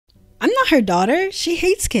"I'm not her daughter. She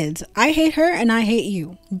hates kids. I hate her and I hate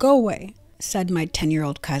you. Go away," said my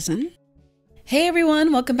 10-year-old cousin. Hey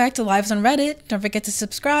everyone, welcome back to Lives on Reddit. Don't forget to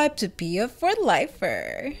subscribe to be a for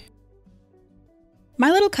lifer. My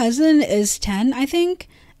little cousin is 10, I think,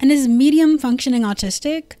 and is medium functioning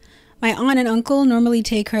autistic. My aunt and uncle normally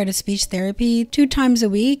take her to speech therapy 2 times a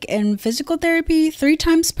week and physical therapy 3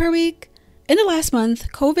 times per week. In the last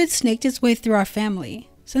month, COVID snaked its way through our family.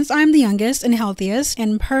 Since I'm the youngest and healthiest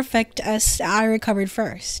and perfectest, I recovered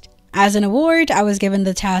first. As an award, I was given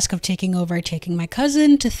the task of taking my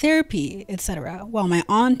cousin to therapy, etc., while my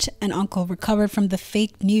aunt and uncle recovered from the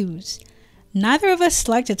fake news. Neither of us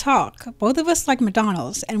like to talk. Both of us like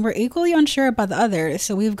McDonald's, and we're equally unsure about the other,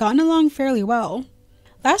 so we've gotten along fairly well.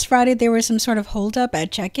 Last Friday, there was some sort of holdup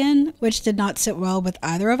at check-in, which did not sit well with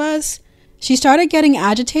either of us. She started getting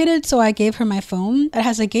agitated, so I gave her my phone that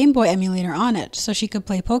has a Game Boy emulator on it, so she could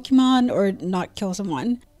play Pokemon or not kill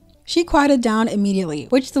someone. She quieted down immediately,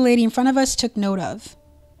 which the lady in front of us took note of.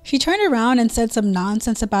 She turned around and said some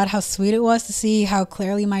nonsense about how sweet it was to see how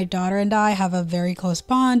clearly my daughter and I have a very close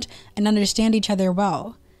bond and understand each other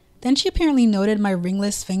well. Then she apparently noted my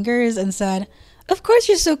ringless fingers and said, "Of course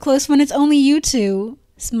you're so close when it's only you two."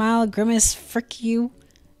 Smile, grimace, frick you.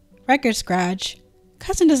 Record scratch.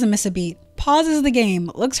 Cousin doesn't miss a beat, pauses the game,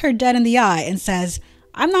 looks her dead in the eye and says,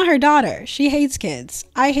 "I'm not her daughter. She hates kids.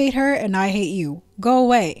 I hate her and I hate you. Go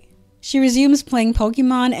away." She resumes playing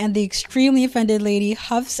Pokemon and the extremely offended lady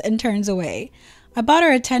huffs and turns away. I bought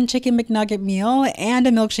her a 10 chicken McNugget meal and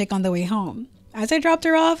a milkshake on the way home. As I dropped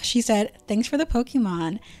her off, she said, "Thanks for the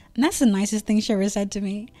Pokemon." And that's the nicest thing she ever said to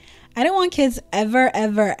me. I don't want kids ever,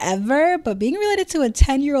 but being related to a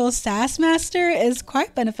 10-year-old sass master is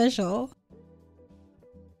quite beneficial.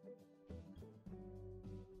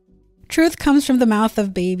 Truth comes from the mouth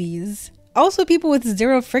of babies. Also people with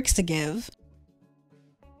 0 fricks to give.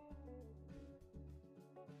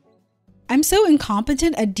 I'm so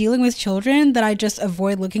incompetent at dealing with children that I just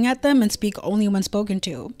avoid looking at them and speak only when spoken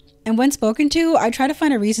to. And when spoken to, I try to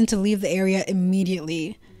find a reason to leave the area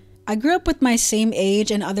immediately. I grew up with my same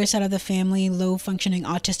age and other side of the family low-functioning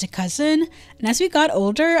autistic cousin, and as we got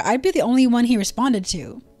older, I'd be the only one he responded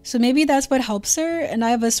to. So maybe that's what helps her, and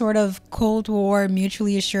I have a sort of Cold War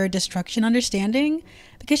mutually assured destruction understanding,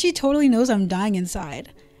 because she totally knows I'm dying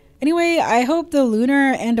inside. Anyway, I hope the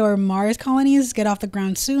lunar and or Mars colonies get off the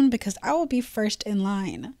ground soon because I will be first in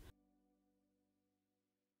line.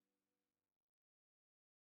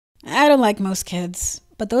 I don't like most kids,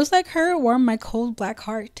 but those like her warm my cold black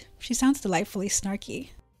heart. She sounds delightfully snarky.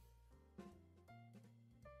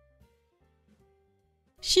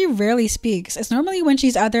 She rarely speaks. It's normally when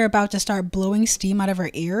she's either about to start blowing steam out of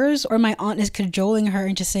her ears or my aunt is cajoling her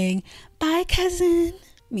into saying, "Bye, cousin."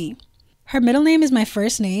 Me. Her middle name is my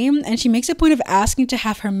first name, and she makes a point of asking to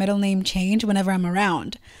have her middle name changed whenever I'm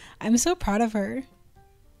around. I'm so proud of her.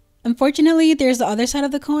 Unfortunately, there's the other side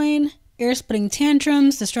of the coin. Ear-splitting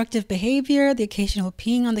tantrums, destructive behavior, the occasional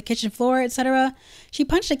peeing on the kitchen floor, etc. She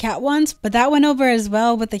punched a cat once, but that went over as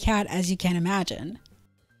well with the cat as you can imagine.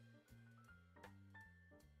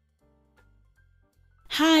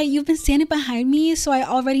 "Hi, you've been standing behind me, so I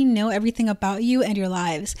already know everything about you and your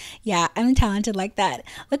lives. Yeah, I'm talented like that.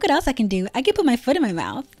 Look what else I can do. I can put my foot in my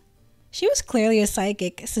mouth." She was clearly a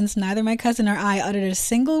psychic, since neither my cousin or I uttered a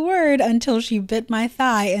single word until she bit my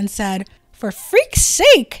thigh and said, "For freak's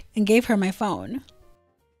sake!" and gave her my phone.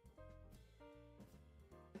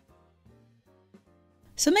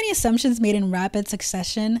 So many assumptions made in rapid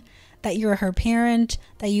succession. That you're her parent,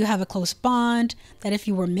 that you have a close bond, that if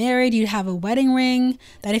you were married, you'd have a wedding ring,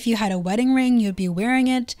 that if you had a wedding ring, you'd be wearing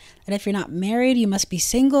it, that if you're not married, you must be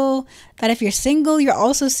single, that if you're single, you're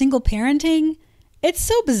also single parenting. It's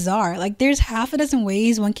so bizarre. Like, there's half a dozen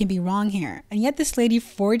ways one can be wrong here, and yet this lady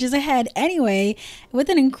forges ahead anyway with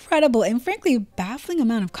an incredible and frankly baffling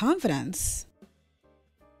amount of confidence.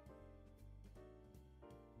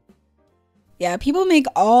 Yeah, people make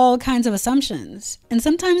all kinds of assumptions, and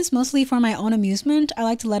sometimes, mostly for my own amusement, I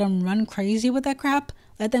like to let them run crazy with that crap,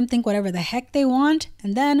 let them think whatever the heck they want,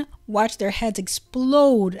 and then watch their heads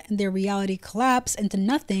explode and their reality collapse into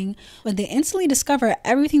nothing when they instantly discover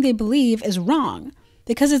everything they believe is wrong,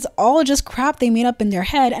 because it's all just crap they made up in their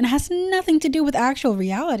head and has nothing to do with actual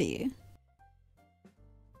reality.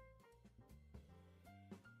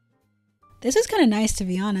 This is kind of nice, to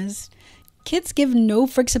be honest. Kids give no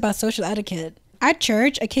fricks about social etiquette. At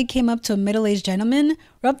church, a kid came up to a middle-aged gentleman,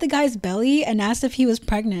 rubbed the guy's belly, and asked if he was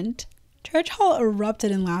pregnant. Church hall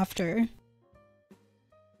erupted in laughter.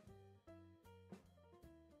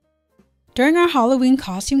 During our Halloween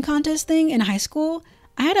costume contest thing in high school,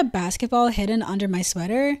 I had a basketball hidden under my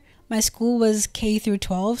sweater. My school was K through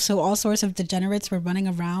 12, so all sorts of degenerates were running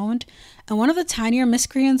around, and one of the tinier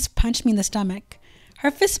miscreants punched me in the stomach. Her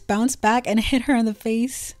fist bounced back and hit her in the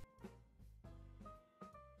face.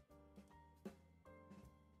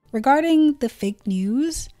 Regarding the fake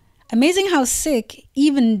news, amazing how sick,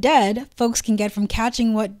 even dead, folks can get from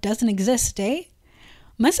catching what doesn't exist, eh?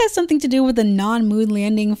 Must have something to do with the non-moon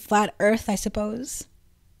landing flat earth, I suppose.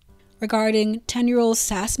 Regarding 10-year-old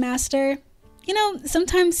sass master, you know,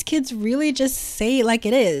 sometimes kids really just say it like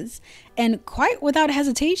it is, and quite without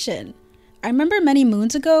hesitation. I remember many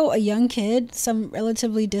moons ago, a young kid, some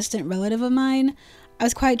relatively distant relative of mine, I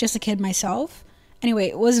was quite just a kid myself,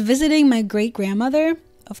 anyway, was visiting my great-grandmother.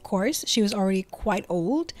 Of course, she was already quite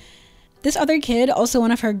old. This other kid, also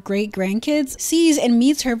one of her great-grandkids, sees and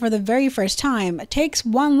meets her for the very first time, takes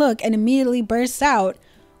one look and immediately bursts out,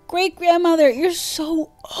 "Great-grandmother, you're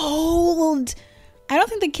so old!" I don't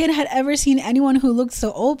think the kid had ever seen anyone who looked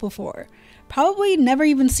so old before. Probably never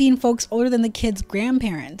even seen folks older than the kid's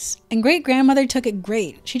grandparents. And great-grandmother took it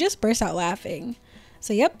great. She just burst out laughing.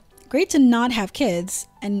 So yep, great to not have kids.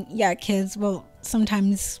 And yeah, kids, well,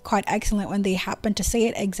 sometimes quite excellent when they happen to say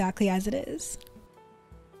it exactly as it is.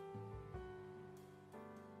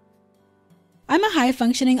 I'm a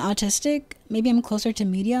high-functioning autistic, maybe I'm closer to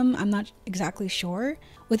medium, I'm not exactly sure,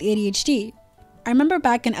 with ADHD. I remember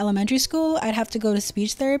back in elementary school, I'd have to go to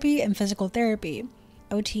speech therapy and physical therapy.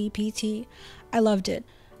 OT, PT. I loved it.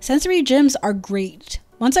 Sensory gyms are great.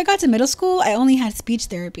 Once I got to middle school, I only had speech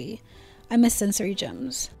therapy. I miss sensory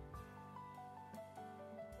gyms.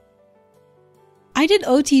 I did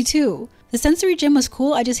OT too. The sensory gym was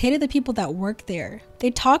cool, I just hated the people that worked there. They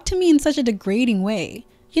talked to me in such a degrading way.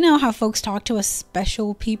 You know how folks talk to us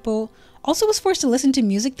special people. Also was forced to listen to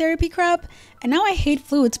music therapy crap, and now I hate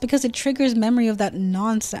flutes because it triggers memory of that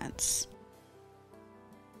nonsense.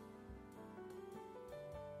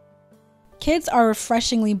 Kids are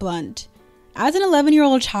refreshingly blunt. As an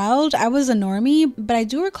 11-year-old child, I was a normie, but I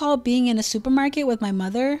do recall being in a supermarket with my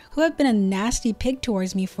mother, who had been a nasty pig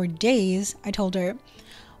towards me for days. I told her,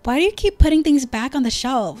 "Why do you keep putting things back on the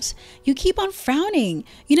shelves? You keep on frowning.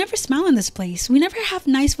 You never smile in this place. We never have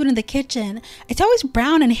nice food in the kitchen. It's always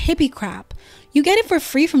brown and hippie crap. You get it for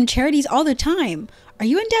free from charities all the time. Are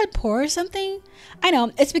you and dad poor or something?" I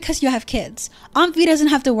know, it's because you have kids. Aunt V doesn't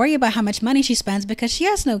have to worry about how much money she spends because she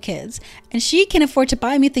has no kids. And she can afford to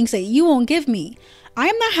buy me things that you won't give me. I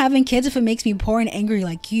am not having kids if it makes me poor and angry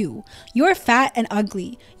like you. You are fat and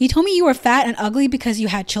ugly. You told me you were fat and ugly because you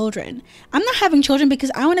had children. I'm not having children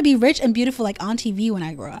because I want to be rich and beautiful like Auntie V when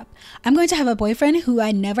I grow up. I'm going to have a boyfriend who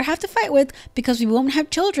I never have to fight with because we won't have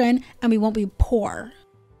children and we won't be poor.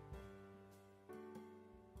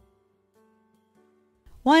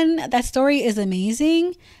 1, that story is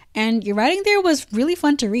amazing, and your writing there was really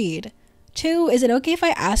fun to read. 2, is it okay if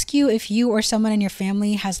I ask you if you or someone in your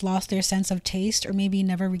family has lost their sense of taste or maybe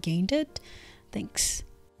never regained it? Thanks.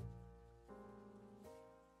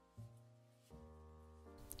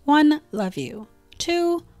 1, love you.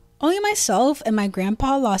 2, only myself and my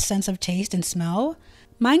grandpa lost sense of taste and smell.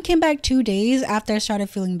 Mine came back 2 days after I started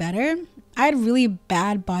feeling better. I had really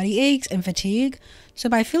bad body aches and fatigue, so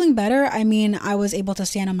by feeling better, I mean I was able to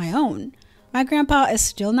stand on my own. My grandpa is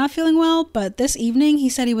still not feeling well, but this evening he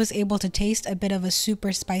said he was able to taste a bit of a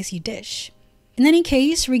super spicy dish. In any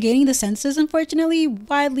case, regaining the senses unfortunately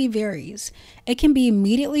widely varies. It can be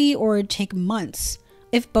immediately or take months.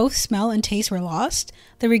 If both smell and taste were lost,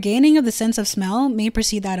 the regaining of the sense of smell may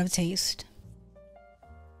precede that of taste.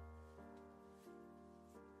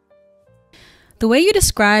 The way you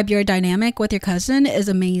describe your dynamic with your cousin is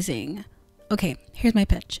amazing. Okay, here's my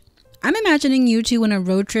pitch. I'm imagining you two in a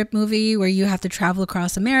road trip movie where you have to travel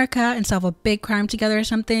across America and solve a big crime together or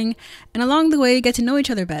something, and along the way get to know each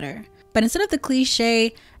other better. But instead of the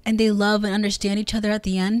cliche, and they love and understand each other at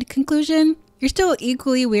the end conclusion, you're still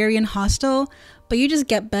equally wary and hostile, but you just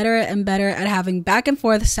get better and better at having back and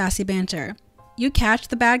forth sassy banter. You catch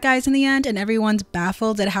the bad guys in the end and everyone's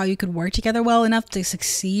baffled at how you could work together well enough to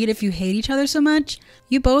succeed if you hate each other so much.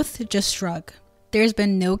 You both just shrug. There's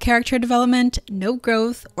been no character development, no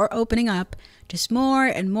growth, or opening up, just more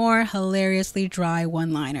and more hilariously dry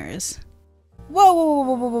one-liners. Whoa, whoa,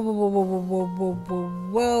 whoa, whoa, whoa, whoa, whoa, whoa, whoa,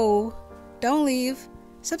 whoa, whoa. Don't leave.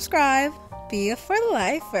 Subscribe. Be a for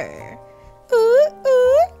lifer.